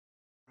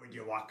would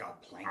you walk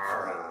a plank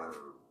for a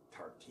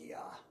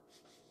tortilla?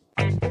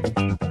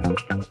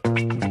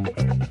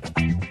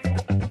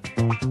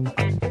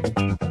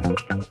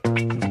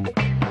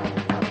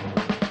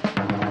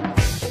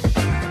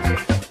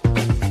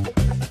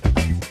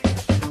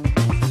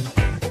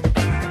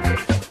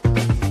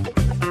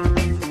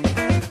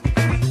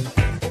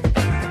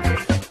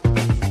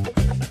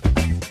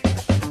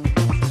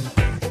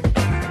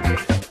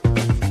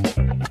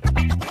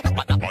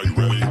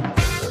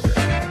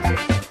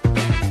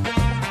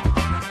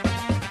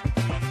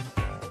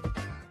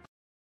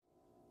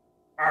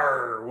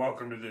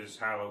 Welcome to this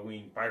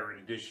Halloween pirate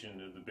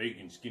edition of the Big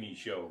and Skinny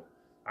Show.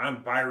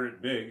 I'm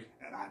Pirate Big.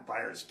 And I'm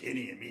Pirate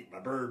Skinny, and meet my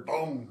bird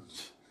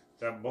Bones.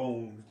 That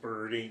Bones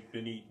bird ain't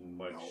been eating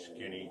much,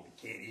 Skinny.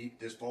 Can't eat.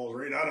 This falls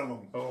right out of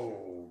him.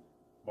 Oh,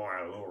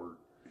 my lord.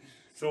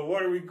 So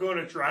what are we going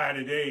to try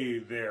today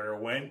there,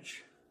 wench?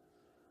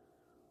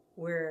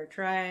 We're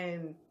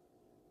trying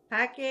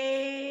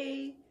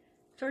PAQUi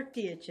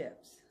tortilla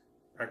chips.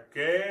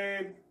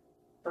 PAQUi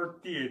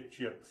tortilla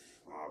chips.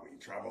 Oh, we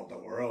traveled the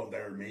world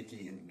there,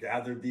 matey, and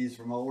gathered these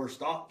from all our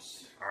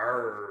stops.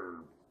 Arr.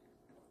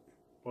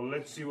 Well,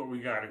 let's see what we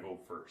got to go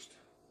first.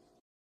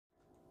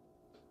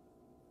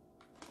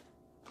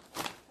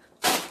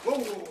 Whoa!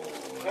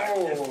 That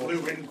just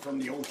flew in from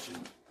the ocean.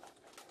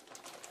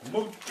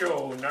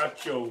 Mucho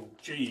nacho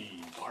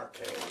cheese.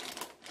 Parquet.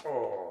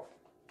 Oh.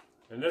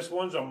 And this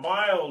one's a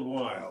mild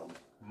one.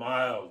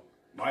 Mild.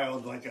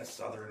 Mild like a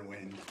southern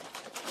wind.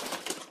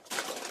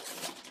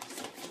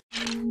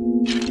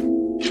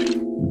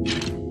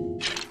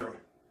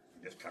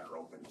 Just cut her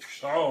open.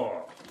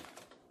 Oh.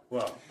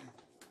 Well,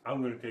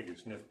 I'm going to take a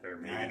sniff there,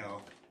 maybe. I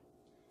know.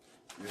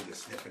 You're the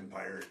sniffing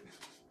pirate.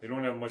 They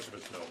don't have much of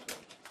a smell to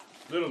them.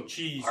 Little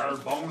cheesy. Our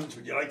Bones,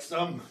 would you like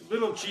some?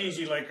 Little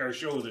cheesy like our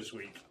show this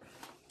week.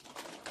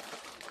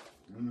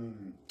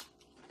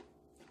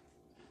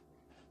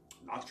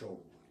 Nacho.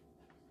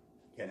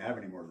 Can't have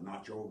any more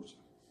nachos.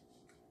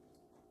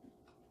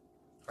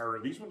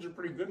 These ones are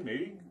pretty good,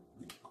 matey.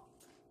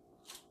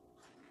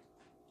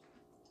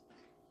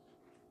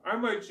 I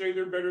might say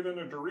they're better than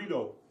a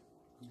Dorito.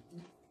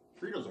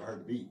 Doritos are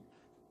hard to beat.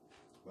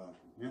 But,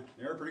 yeah,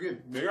 they are pretty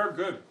good. They are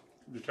good.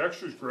 The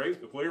texture's great.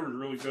 The flavor's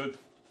really good.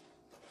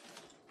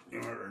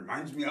 You know what it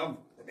reminds me of?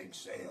 The big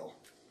sale.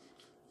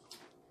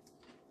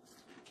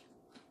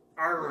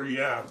 Oh,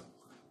 yeah.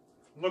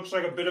 Looks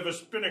like a bit of a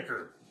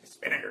spinnaker.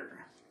 Spinnaker.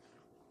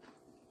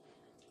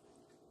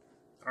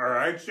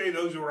 Alright, I'd say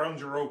those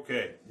ones are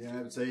okay. Yeah,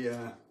 I would say,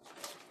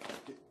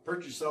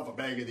 purchase yourself a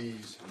bag of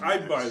these.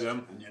 I'd buy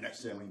them. On your next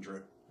sailing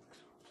trip.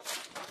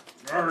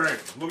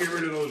 Alright, we'll get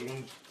rid of those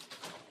ones.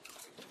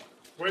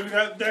 What do we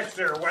got next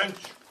there,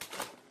 wench?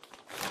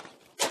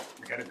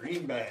 We got a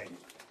green bag.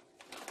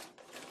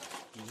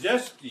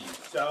 Zesty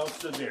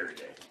salsa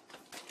verde.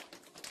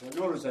 So I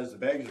noticed as the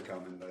bags are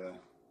coming,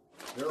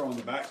 they're on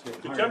the back.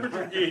 The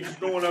temperature gauge is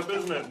going up,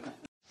 isn't it?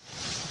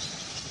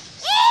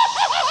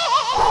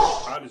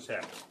 Hot as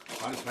heck.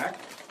 Hot as heck?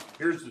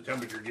 Here's the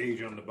temperature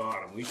gauge on the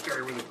bottom. We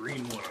started with a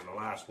green one on the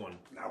last one.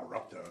 Now we're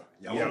up to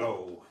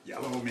yellow.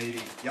 Yellow,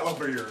 matey. Yellow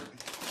beard.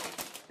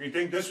 You'd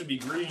think this would be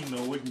green,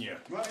 though, wouldn't you?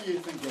 Well,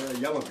 you'd think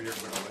yellow beard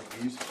would have like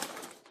these.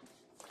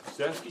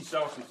 Zesty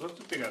salsa. Looks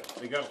like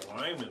they got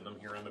lime in them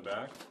here on the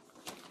back.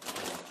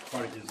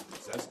 Probably just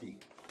zesty.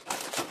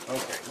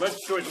 Okay,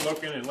 let's quit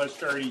looking and let's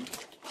start eating.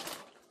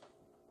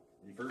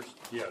 You first?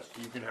 Yes,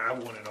 you can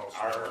have one and I'll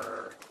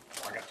start.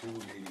 I got two,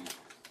 matey.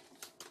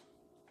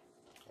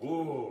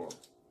 Ooh,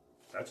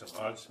 that's an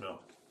odd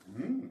smell.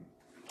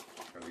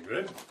 Are they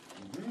good?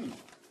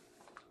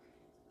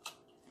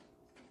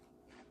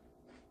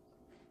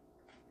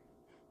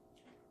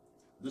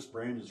 This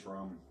brand is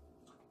from...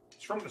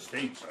 It's from the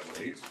States, I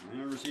believe. I've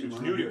never seen them.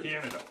 It's new to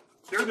Canada.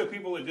 They're the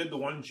people that did the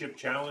one chip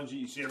challenge that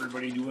you see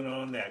everybody doing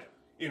on that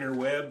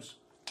interwebs.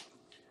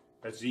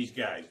 That's these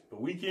guys. But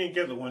we can't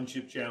get the one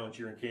chip challenge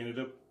here in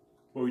Canada,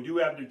 but we do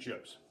have their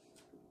chips.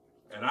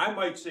 And I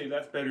might say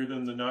that's better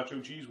than the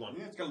nacho cheese one.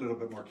 Yeah, it's got a little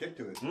bit more kick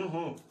to it.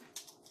 So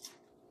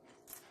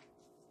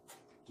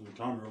the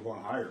time we were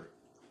going higher.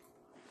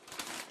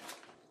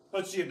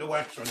 Let's see if the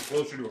wax one's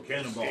closer to a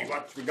cannonball. See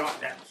what we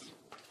got next.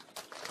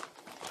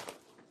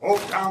 Oh,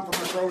 down from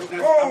the crow's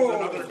nest comes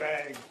another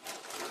bag.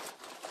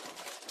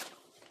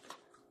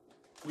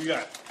 We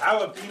got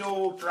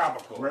jalapeno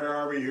tropical. Where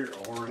are we here?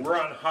 Orange. We're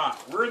on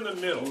hot. We're in the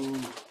middle.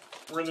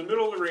 We're in the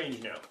middle of the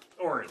range now.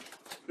 Orange.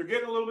 They're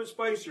getting a little bit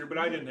spicier, but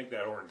I didn't think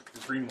that orange, the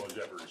green was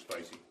ever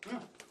spicy. Yeah,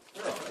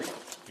 they're all right.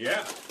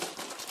 Yeah.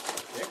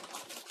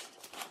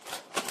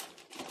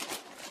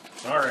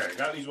 All right, I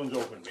got these ones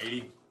open,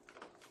 matey.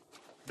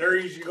 There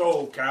you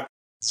go, Cap.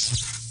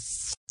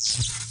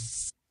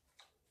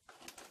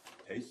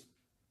 Taste.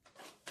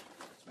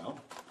 Smell.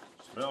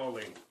 Smell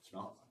the...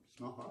 Smell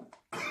hot.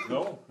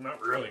 No, not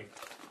really.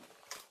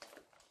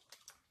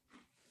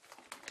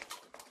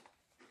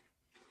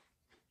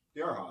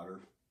 They are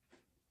hotter.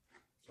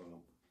 So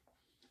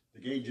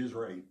the gauge is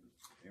right.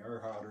 They are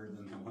hotter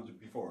than the ones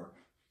before.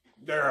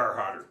 They are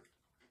hotter.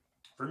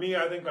 For me,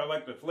 I think I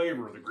like the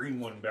flavor of the green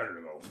one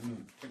better, though.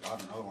 I think I'll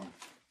have another one.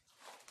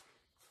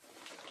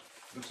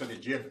 Looks like a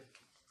jib.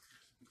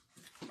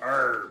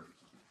 Arr.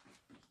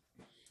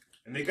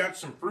 And they got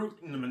some fruit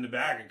in them in the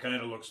back, it kind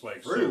of looks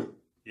like. Fruit? So,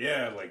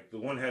 yeah, like the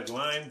one had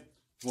lime.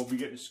 Won't be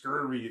getting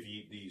scurvy if you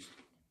eat these.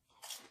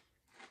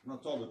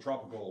 That's all the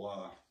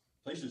tropical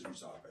places we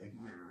saw, eh?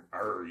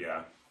 Arr,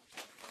 yeah.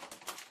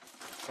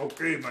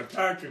 Okay, my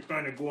patch is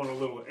kind of going a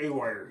little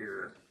awire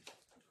here.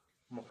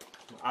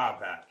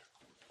 Patch.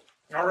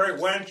 All right,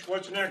 wench,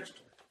 what's next?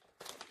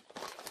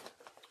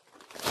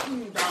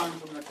 Down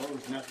from the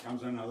crow's nest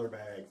comes another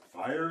bag.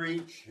 Fiery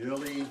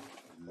chili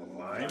Lemon?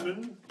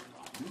 Lemon.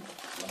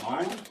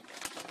 Got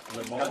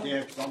the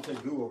Lemon.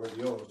 exante goo over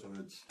the O, so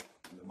it's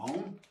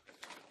lemon.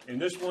 And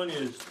this one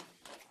is,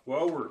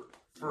 well, we're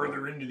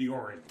further into the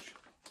orange.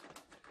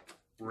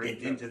 We're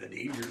Into the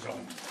danger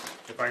zone.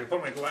 If I can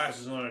put my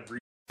glasses on it.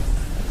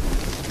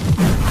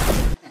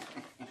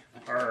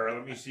 Alright,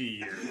 let me see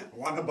here.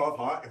 One above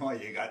hot. Well,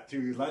 you got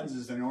two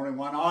lenses and only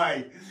one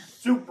eye.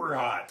 Super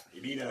hot.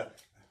 You need a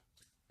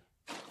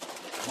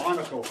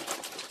monocle.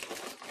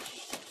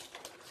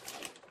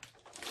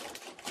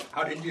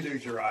 How did you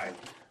lose your eye?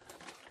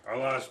 I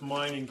lost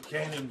mine in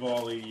cannon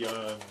volley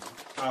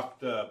off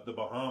the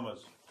Bahamas.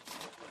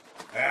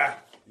 Ah,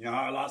 you know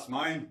how I lost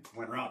mine?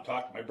 Went around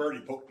talking to my birdie,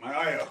 poked my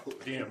eye out.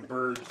 Damn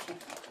birds.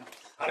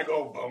 How'd it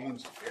go,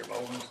 Bones? Here,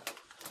 Bones.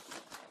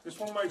 This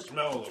one might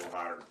smell a little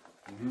hotter.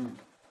 Mm-hmm.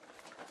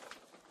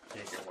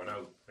 Can't get one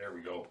out. There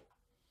we go.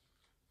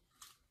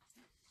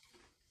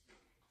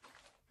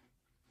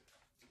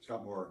 It's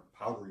got more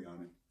powdery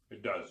on it.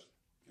 It does.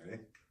 Okay?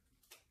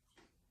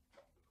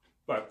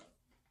 But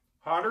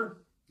hotter,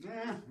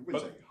 I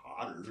wouldn't say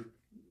hotter.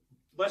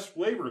 less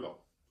flavor though.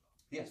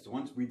 Yes, the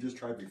ones we just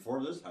tried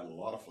before this had a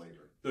lot of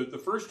flavor. The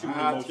first two were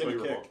Ah, the it's most getting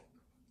a flavorful. kick.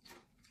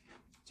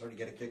 It's starting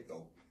to get a kick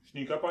though.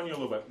 Sneak up on you a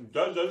little bit. It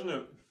does, doesn't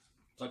it?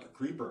 It's like a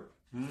creeper.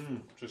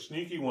 It's a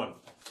sneaky one.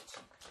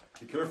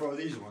 Be careful with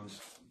these ones.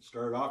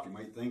 Start off, you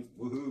might think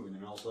woohoo, and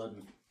then all of a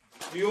sudden,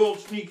 The old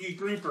sneaky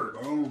creeper.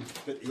 boom,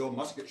 fit the old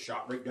musket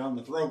shot right down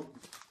the throat.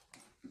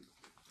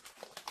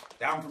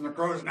 Down from the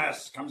crow's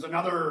nest comes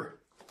another.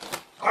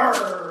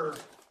 Arr!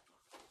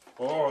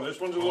 Oh, this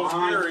one's a little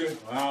scary.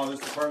 Wow, this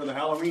is part of the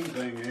Halloween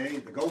thing, eh?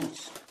 The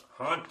ghosts.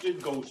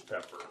 Haunted ghost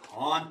pepper.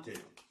 Haunted.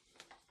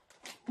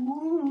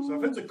 So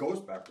if it's a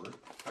ghost pepper,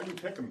 how do you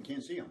pick them? You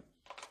can't see them.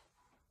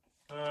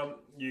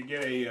 You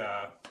get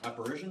a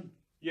Apparition?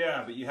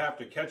 yeah, but you have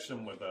to catch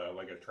them with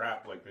like a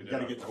trap, like they You did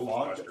gotta on get the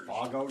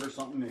fog Ghostbusters. out or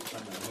something that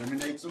kind of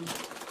eliminates them.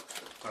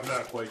 I'm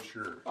not quite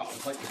sure. Oh,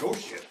 it's like the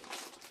ghost ship.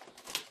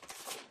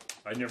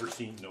 I never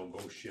seen no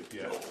ghost ship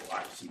yet. Oh,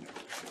 I've seen a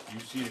ghost ship. You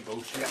seen a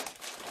ghost ship?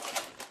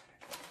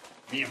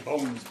 Me and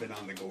Bones been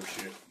on the ghost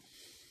ship.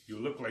 You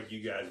look like you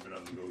guys been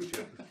on the ghost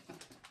ship.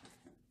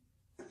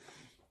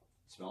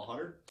 Smell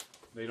hotter?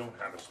 They don't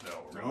have a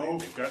smell. Really. No.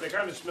 They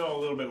kind of smell a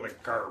little bit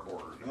like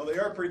cardboard. No, they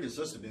are pretty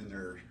consistent in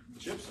their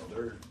chips, so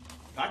their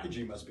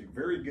packaging must be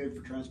very good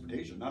for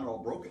transportation, not all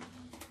broken.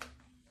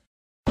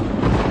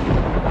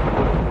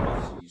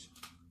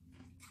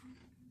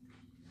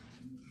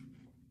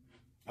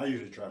 I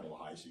usually travel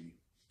a high sea.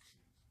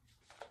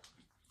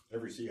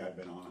 Every sea I've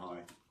been on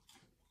high.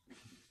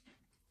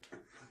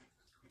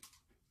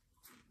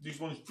 These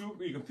ones too,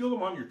 you can feel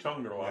them on your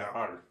tongue. They're a lot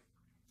hotter.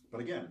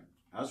 But again,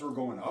 as we're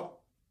going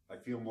up, I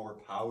feel more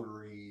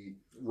powdery,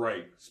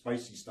 Right.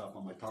 spicy stuff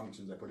on my tongue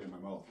since I put it in my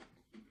mouth.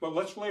 But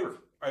let's flavor.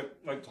 I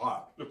like It's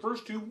hot. the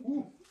first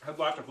two had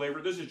lots of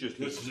flavor. This is just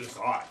This heat. is just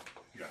hot.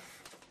 Yeah.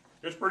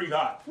 It's pretty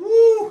hot.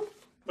 Woo!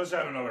 Let's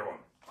have another one.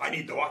 I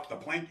need to walk to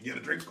the plank to get a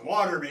drink of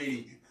water,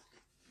 matey.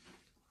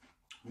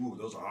 Ooh,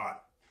 those are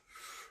hot.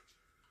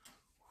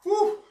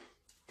 Woo!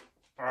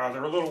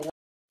 They're a little.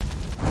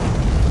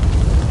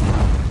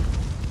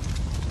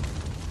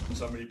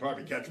 Somebody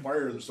probably catch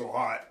fire, they're so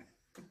hot.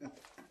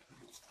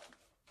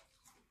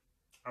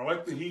 I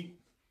like the heat.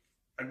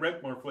 I'd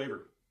rent more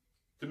flavor.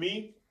 To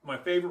me, my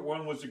favorite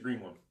one was the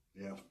green one.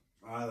 Yeah.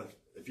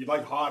 If you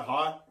like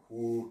hot,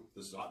 ooh,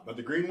 this is hot. But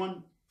the green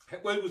one,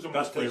 Well, it was the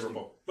That's most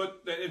flavorful.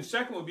 But and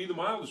second would be the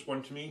mildest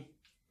one to me,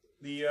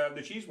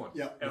 the cheese one.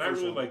 Yeah, and the I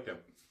first really one. like them.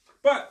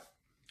 But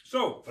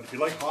so if you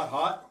like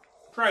hot,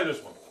 try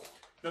this one.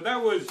 Now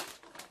that was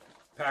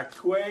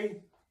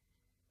PAQUi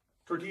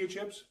tortilla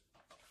chips.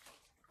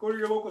 Go to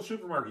your local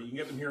supermarket. You can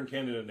get them here in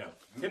Canada now.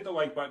 Hit the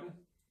like button,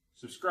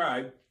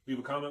 subscribe, leave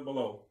a comment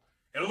below,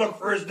 and look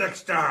for us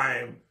next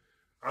time.